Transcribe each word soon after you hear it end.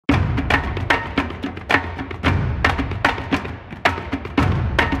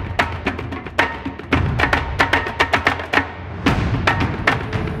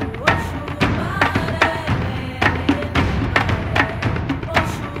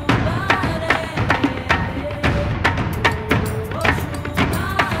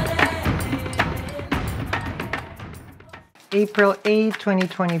April 8,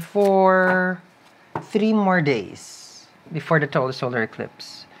 2024. 3 more days before the total solar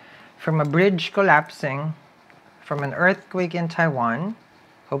eclipse. From a bridge collapsing, from an earthquake in Taiwan,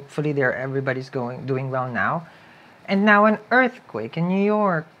 hopefully everybody's doing well now, and now an earthquake in New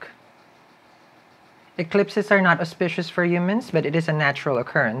York. Eclipses are not auspicious for humans, but it is a natural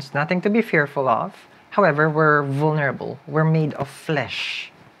occurrence, nothing to be fearful of. However, we're vulnerable. We're made of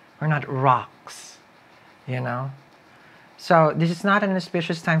flesh. We're not rocks, you know? So this is not an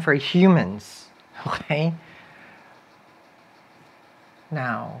auspicious time for humans, okay?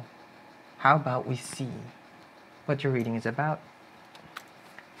 Now, how about we see what your reading is about?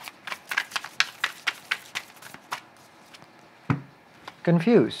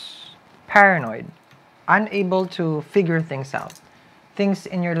 Confused, paranoid, unable to figure things out. Things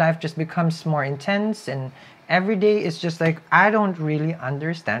in your life just becomes more intense, and every day is just like, I don't really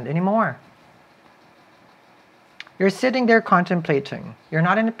understand anymore. You're sitting there contemplating. You're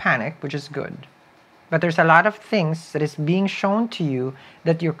not in a panic, which is good. But there's a lot of things that is being shown to you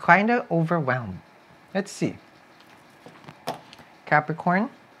that you're kind of overwhelmed. Let's see.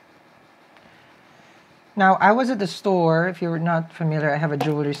 Capricorn. Now, I was at the store. If you're not familiar, I have a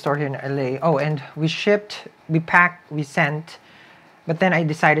jewelry store here in LA. Oh, and we shipped, we packed, we sent. But then I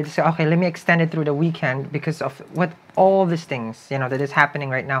decided to say, okay, let me extend it through the weekend because of what all these things, you know, that is happening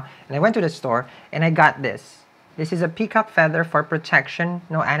right now. And I went to the store and I got this. This is a peacock feather for protection.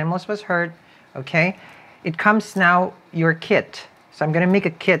 No animals was hurt. Okay, it comes now your kit. So I'm gonna make a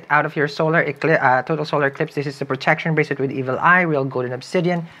kit out of your total solar eclipse. This is the protection bracelet with evil eye, real golden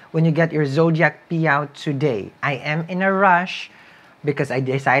obsidian. When you get your ZODIAC P out today, I am in a rush because I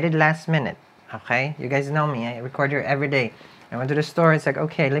decided last minute. Okay, you guys know me. I record here every day. I went to the store. It's like,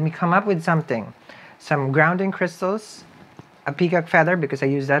 okay, let me come up with something. Some grounding crystals, a peacock feather because I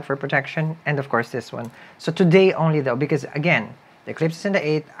use that for protection, and of course this one. So today only though, because again, the eclipse is in the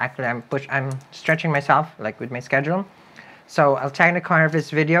 8th. Actually, I'm stretching myself, like with my schedule. So I'll tag in the corner of this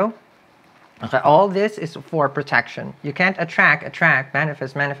video. Okay, all this is for protection. You can't attract,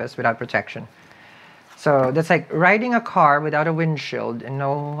 manifest without protection. So that's like riding a car without a windshield and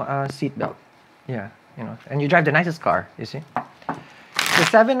no seatbelt. Yeah, you know, and you drive the nicest car, you see. The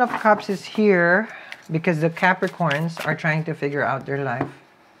 7 of Cups is here because the Capricorns are trying to figure out their life.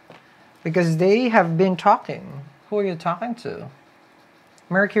 Because they have been talking. Who are you talking to?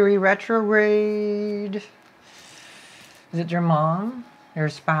 Mercury retrograde. Is it your mom? Your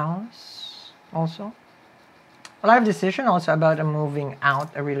spouse? Also? A lot of decision also about a moving out,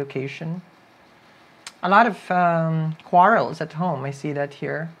 a relocation. A lot of quarrels at home. I see that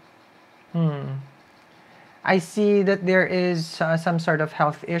here. I see that there is some sort of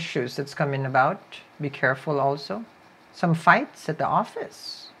health issues that's coming about. Be careful also. Some fights at the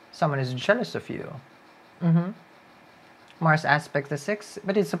office. Someone is jealous of you. Mars aspects the 6,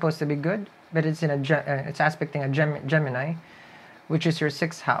 but it's supposed to be good. But it's it's aspecting a Gemini, which is your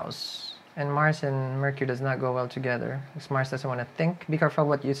 6th house. And Mars and Mercury does not go well together. Because Mars doesn't want to think. Be careful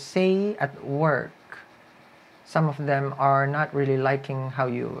what you say at work. Some of them are not really liking how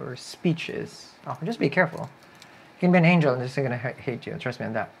your speech is. Oh, just be careful. You can be an angel and they're going to hate you. Trust me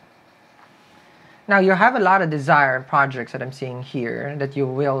on that. Now, you have a lot of desire and projects that I'm seeing here that you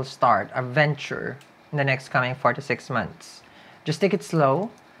will start a venture in the next coming 4 to 6 months. Just take it slow,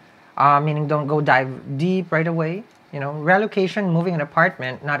 meaning don't go dive deep right away. You know, relocation, moving an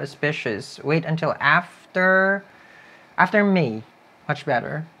apartment, not auspicious. Wait until after May, much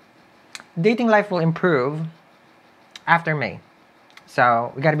better. Dating life will improve after May.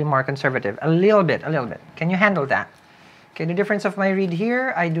 So we got to be more conservative, a little bit. Can you handle that? Okay, the difference of my read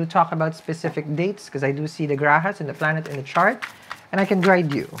here, I do talk about specific dates because I do see the grahas and the planet in the chart, and I can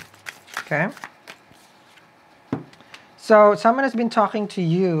guide you. Okay. So someone has been talking to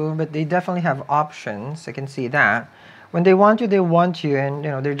you, but they definitely have options. I can see that. When they want you, and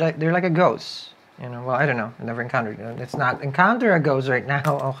you know they're like a ghost. You know, well, I don't know. I never encountered. Let's not encounter a ghost right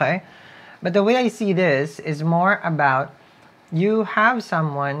now, okay? But the way I see this is more about you have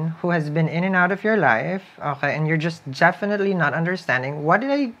someone who has been in and out of your life, okay, and you're just definitely not understanding what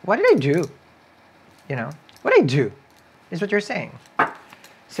did I do? You know, what did I do? Is what you're saying.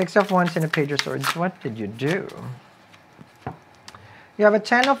 6 of Wands and a Page of Swords. What did you do? You have a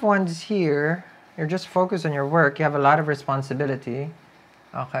 10 of Wands here. You're just focused on your work. You have a lot of responsibility.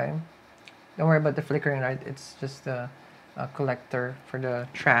 Okay. Don't worry about the flickering light. It's just a collector for the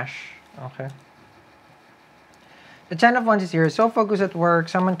trash. Okay. The 10 of Wands is here. So focused at work.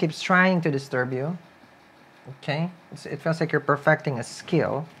 Someone keeps trying to disturb you. Okay. It feels like you're perfecting a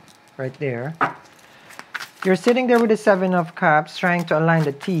skill right there. You're sitting there with the 7 of Cups trying to align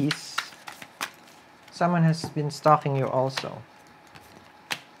the T's. Someone has been stalking you also.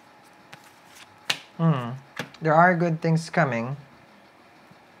 There are good things coming.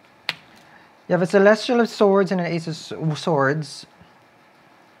 You have a Celestial of Swords and an Ace of Swords.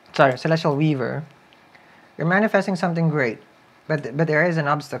 Sorry, Celestial Weaver. You're manifesting something great. But there is an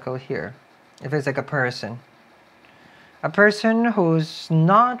obstacle here. If it's like a person. A person who's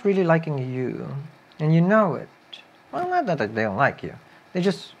not really liking you. And you know it. Well, not that they don't like you. They're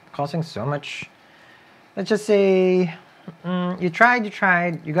just causing so much. Let's just say you tried,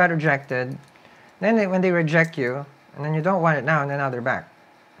 you got rejected. Then when they reject you, and then you don't want it now, and then now they're back.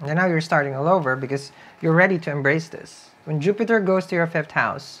 And then now you're starting all over because you're ready to embrace this. When Jupiter goes to your 5th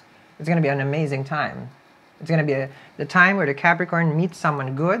house, it's going to be an amazing time. It's going to be the time where the Capricorn meets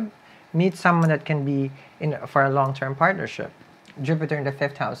someone good, meets someone that can be for a long-term partnership. Jupiter in the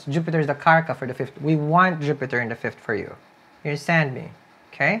 5th house. Jupiter is the Karka for the 5th. We want Jupiter in the 5th for you. You understand me?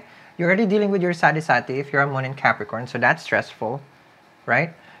 Okay? You're already dealing with your Sadisati if you're a moon in Capricorn, so that's stressful,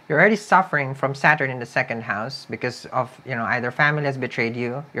 right? You're already suffering from Saturn in the 2nd house because of, either family has betrayed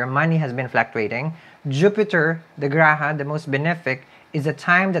you, your money has been fluctuating. Jupiter, the Graha, the most benefic, is a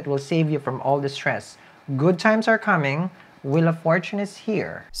time that will save you from all the stress. Good times are coming. Wheel of Fortune is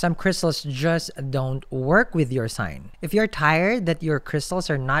here. Some crystals just don't work with your sign. If you're tired that your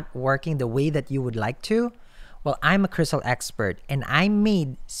crystals are not working the way that you would like to, well, I'm a crystal expert and I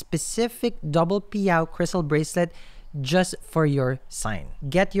made specific double PIXIU crystal bracelet just for your sign.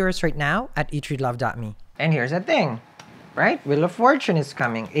 Get yours right now at eattreatlove.me. And here's the thing, right? Wheel of Fortune is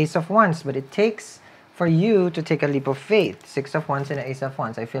coming, Ace of Wands, but it takes for you to take a leap of faith. 6 of Wands and an Ace of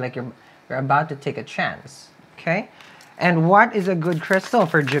Wands. I feel like you're about to take a chance, okay? And what is a good crystal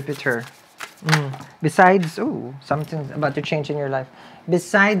for Jupiter? Besides, something's about to change in your life.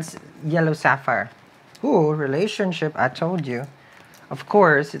 Besides yellow sapphire. Relationship, I told you. Of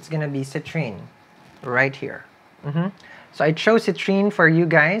course, it's gonna be citrine right here. So I chose citrine for you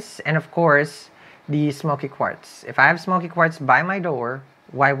guys, and of course, the smoky quartz. If I have smoky quartz by my door,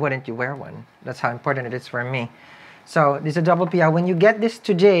 why wouldn't you wear one? That's how important it is for me. So this is a double PIXIU. When you get this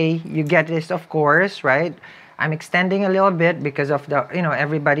today, you get this, of course, right? I'm extending a little bit because of the,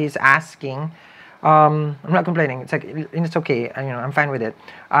 everybody's asking. I'm not complaining. It's okay. I'm fine with it.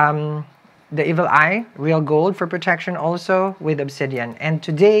 The Evil Eye, real gold for protection also with obsidian. And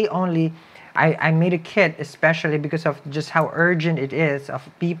today only, I made a kit especially because of just how urgent it is of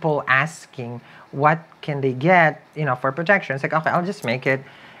people asking what can they get, for protection. It's like, okay, I'll just make it.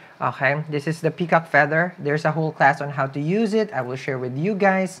 Okay, this is the peacock feather. There's a whole class on how to use it. I will share with you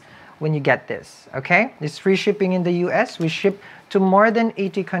guys when you get this. Okay, this free shipping in the US. We ship to more than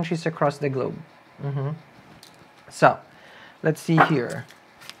 80 countries across the globe. So, let's see here.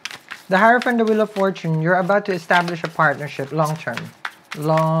 The Hierophant, the Wheel of Fortune. You're about to establish a partnership long-term.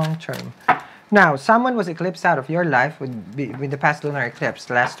 Long-term. Now, someone was eclipsed out of your life with the past lunar eclipse,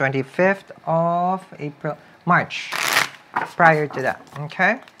 last 25th of March, prior to that,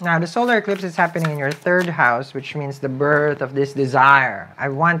 okay? Now, the solar eclipse is happening in your 3rd house, which means the birth of this desire. I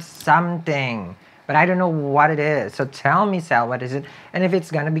want something, but I don't know what it is. So tell me, Sal, what is it? And if it's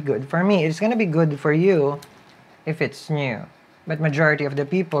going to be good for me. It's going to be good for you if it's new. But majority of the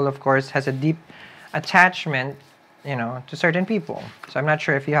people, of course, has a deep attachment to certain people. So I'm not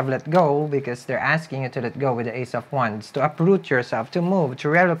sure if you have let go because they're asking you to let go with the Ace of Wands, to uproot yourself, to move, to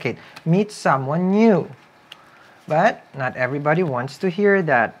relocate, meet someone new. But not everybody wants to hear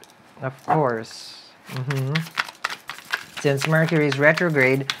that, of course. Since Mercury is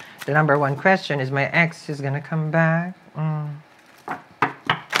retrograde, the #1 question is, my ex is gonna come back?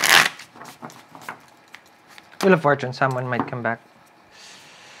 Wheel of Fortune, someone might come back.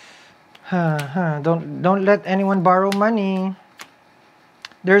 Don't let anyone borrow money.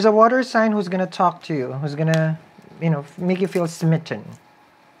 There's a water sign who's gonna talk to you, who's gonna, make you feel smitten.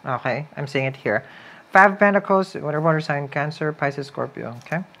 Okay, I'm saying it here. 5 Pentacles, water sign, Cancer, Pisces, Scorpio.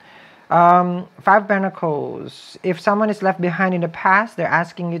 Okay. 5 Pentacles. If someone is left behind in the past, they're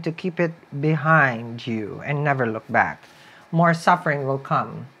asking you to keep it behind you and never look back. More suffering will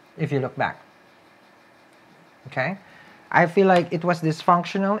come if you look back. Okay. I feel like it was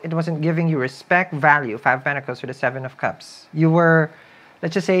dysfunctional. It wasn't giving you respect, value. 5 Pentacles with the 7 of Cups. You were,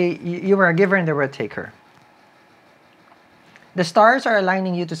 let's just say, you were a giver and they were a taker. The stars are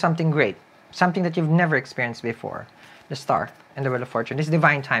aligning you to something great. Something that you've never experienced before. The Star and the Wheel of Fortune. This is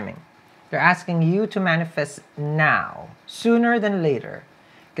divine timing. They're asking you to manifest now. Sooner than later.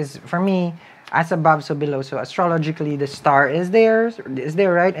 Because for me, as above, so below. So astrologically, the Star is there,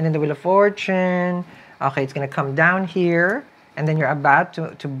 right? And then the Wheel of Fortune. Okay, it's going to come down here. And then you're about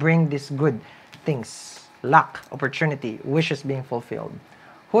to bring these good things. Luck, opportunity, wishes being fulfilled.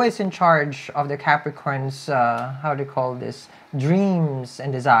 Who is in charge of the Capricorn's, how do you call this, dreams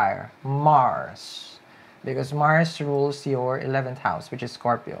and desire? Mars. Because Mars rules your 11th house, which is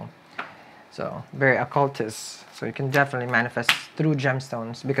Scorpio. So, very occultist. So you can definitely manifest through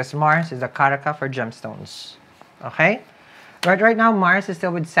gemstones because Mars is the karaka for gemstones. Okay? Right now, Mars is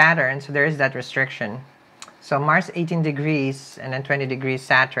still with Saturn, so there is that restriction. So Mars 18 degrees and then 20 degrees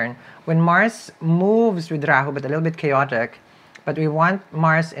Saturn. When Mars moves with Rahu, but a little bit chaotic, but we want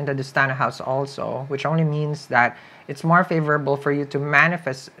Mars in the Dustana house also, which only means that it's more favorable for you to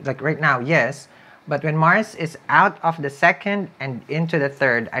manifest, like right now, yes, but when Mars is out of the 2nd and into the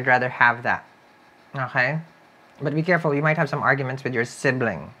 3rd, I'd rather have that. Okay? But be careful, you might have some arguments with your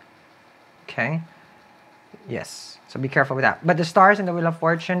sibling. Okay? Yes. So be careful with that. But the stars and the Wheel of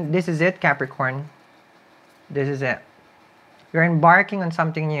Fortune, this is it, Capricorn. This is it. You're embarking on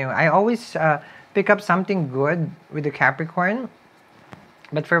something new. I always pick up something good with the Capricorn.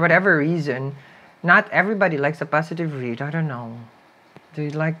 But for whatever reason, not everybody likes a positive read. I don't know. They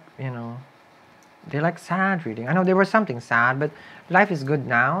like, they like sad reading. I know there was something sad, but life is good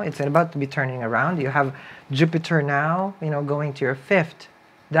now. It's about to be turning around. You have Jupiter now, going to your 5th.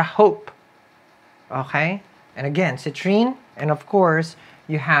 The hope. Okay? And again, citrine. And of course,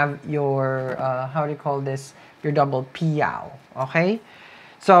 you have your, how do you call this? Your double PIXIU. Okay?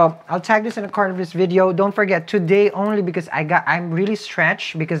 So, I'll tag this in the corner of this video. Don't forget, today only because I'm really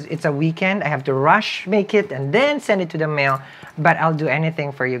stretched because it's a weekend. I have to rush, make it, and then send it to the mail. But I'll do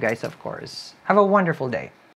anything for you guys, of course. Have a wonderful day.